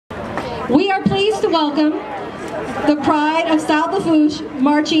We are pleased to welcome the Pride of South Lafourche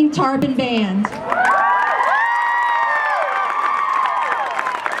Marching Tarpon Band. The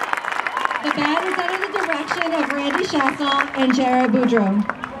band is under the direction of Randy Chasson and Jared Boudreau.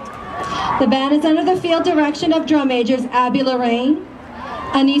 The band is under the field direction of drum majors Abby Lorraine,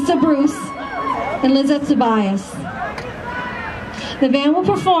 Anissa Bruce, and Lizette Tobias. The band will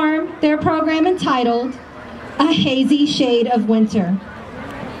perform their program entitled A Hazy Shade of Winter.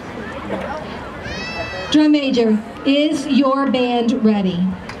 Drum major, is your band ready?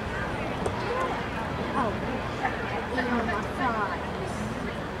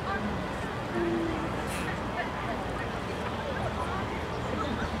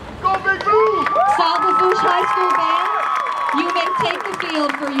 South Lafourche High School Band, you may take the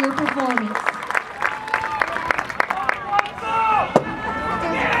field for your performance.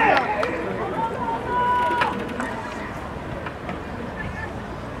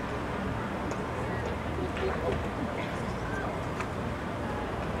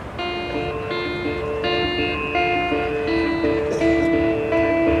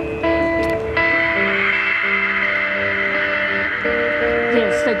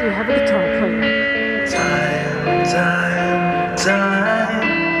 Yes, I do have a guitar player. Time,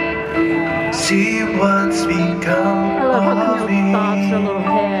 see what's become I love how of Camille me. bobs her little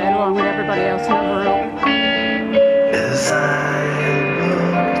head along with everybody else in the room. As I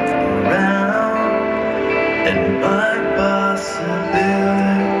looked around at my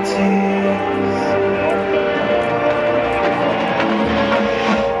possibilities,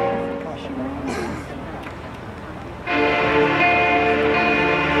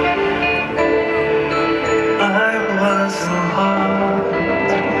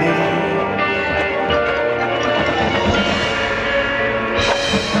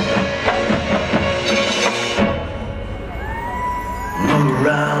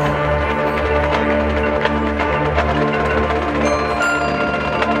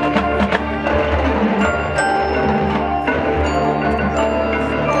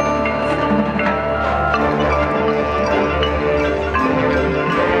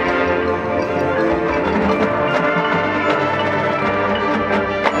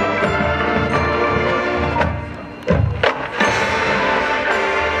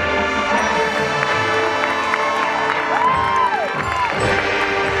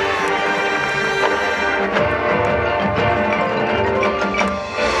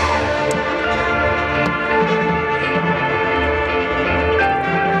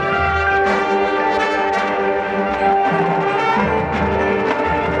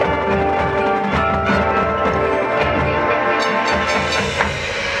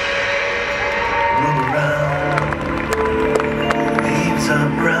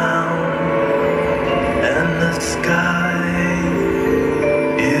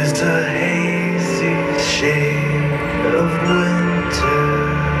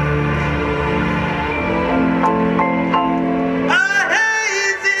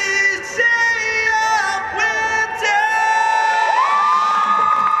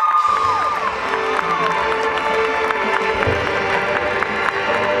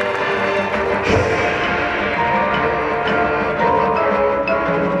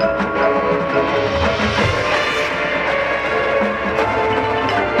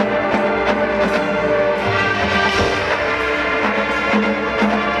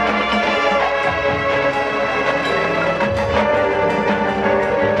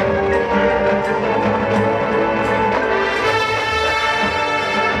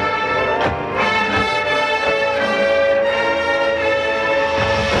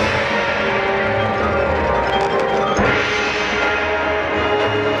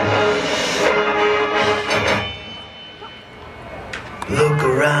 look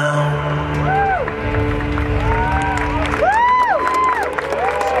around.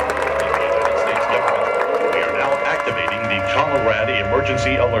 We are now activating the Colorado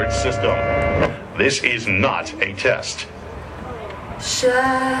Emergency Alert System. This is not a test.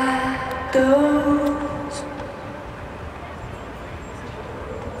 Shadows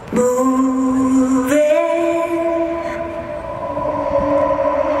moving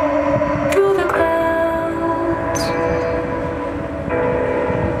through the clouds,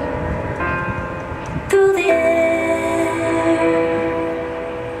 through the air,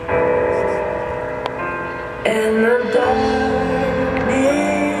 and the darkness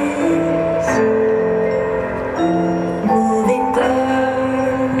moving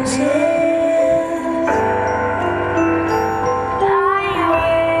closer.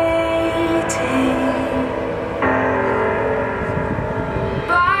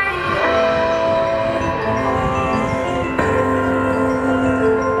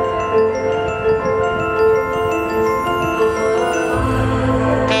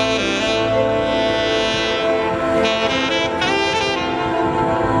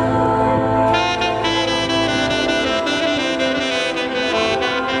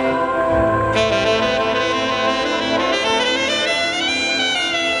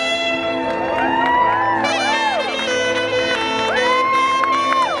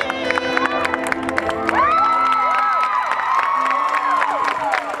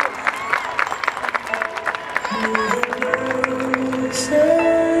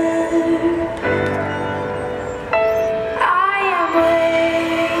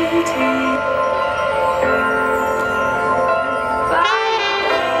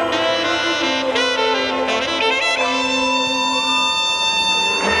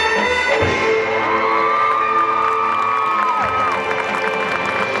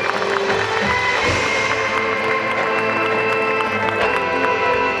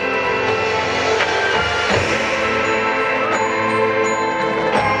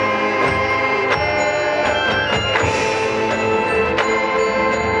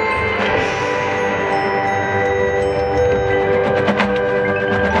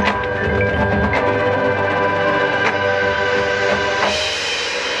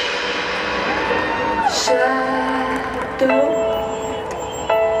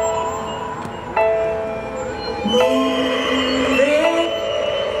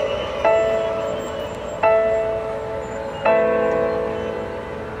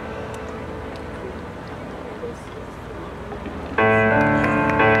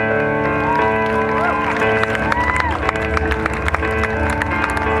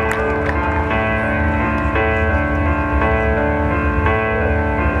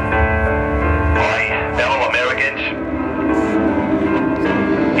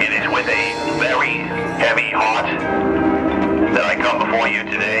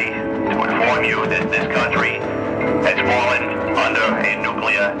 today to inform you that this country has fallen under a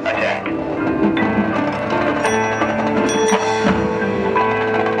nuclear attack.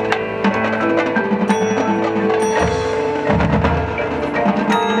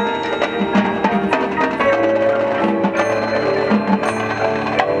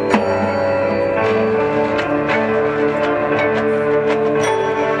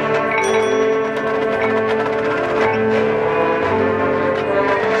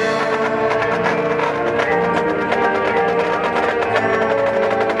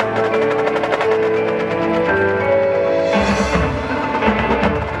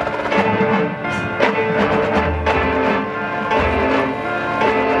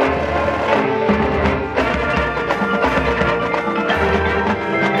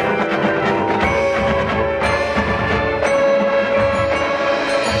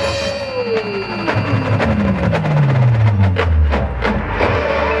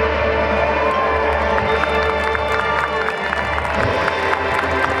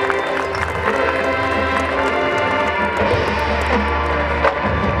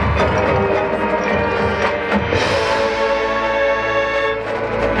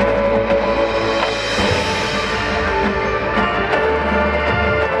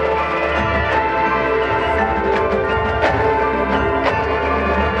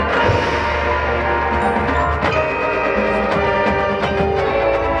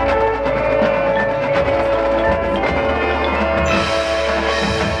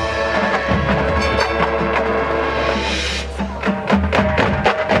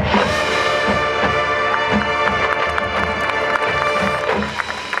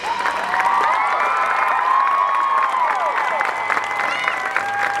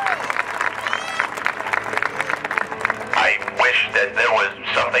 That there was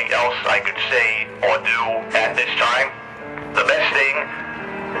something else I could say or do at this time. The best thing,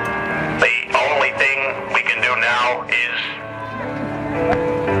 the only thing we can do now is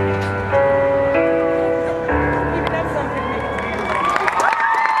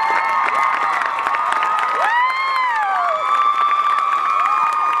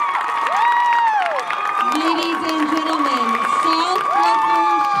Ladies and gentlemen, South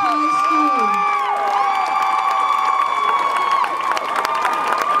Lafourche High School.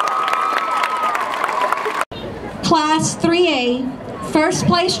 Class 3A, first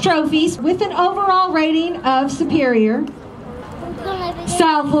place trophies with an overall rating of superior,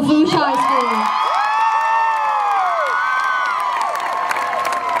 South Lafourche High School.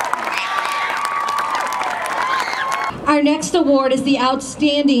 Our next award is the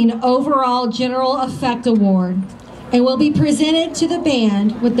Outstanding Overall General Effect Award and will be presented to the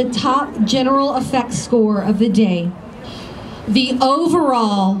band with the top general effect score of the day. The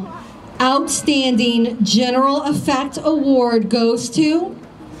overall Outstanding General Effect Award goes to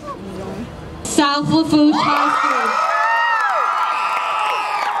South Lafourche High School.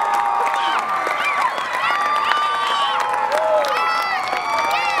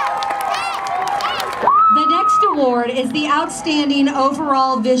 The next award is the Outstanding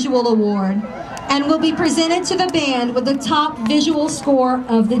Overall Visual Award and will be presented to the band with the top visual score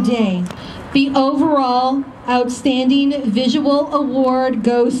of the day. The overall Outstanding Visual Award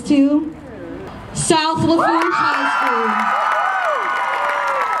goes to South Lafourche High School.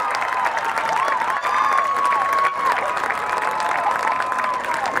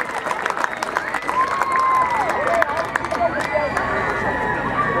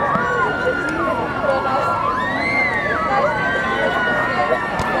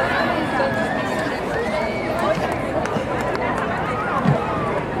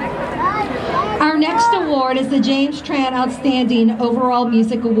 Our next award is the James Trant Outstanding Overall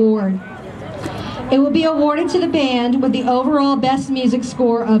Music Award. It will be awarded to the band with the overall best music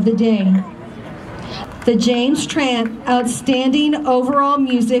score of the day. The James Trant Outstanding Overall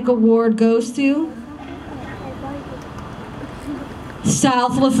Music Award goes to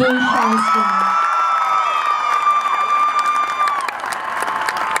South Lafourche High School.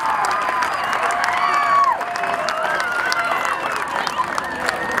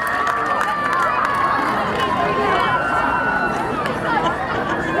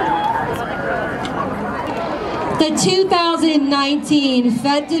 The 2019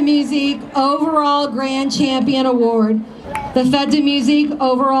 Fete du Musique Overall Grand Champion Award. The Fete du Musique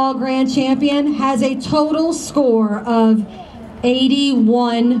Overall Grand Champion has a total score of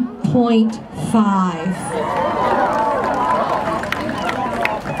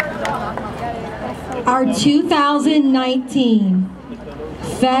 81.5. Our 2019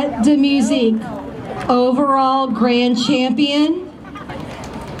 Fete du Musique Overall Grand Champion,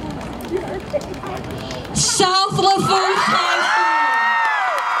 South Lafourche High School.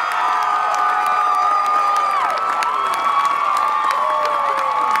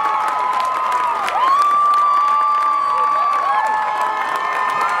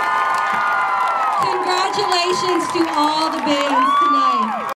 Congratulations to all the bands tonight.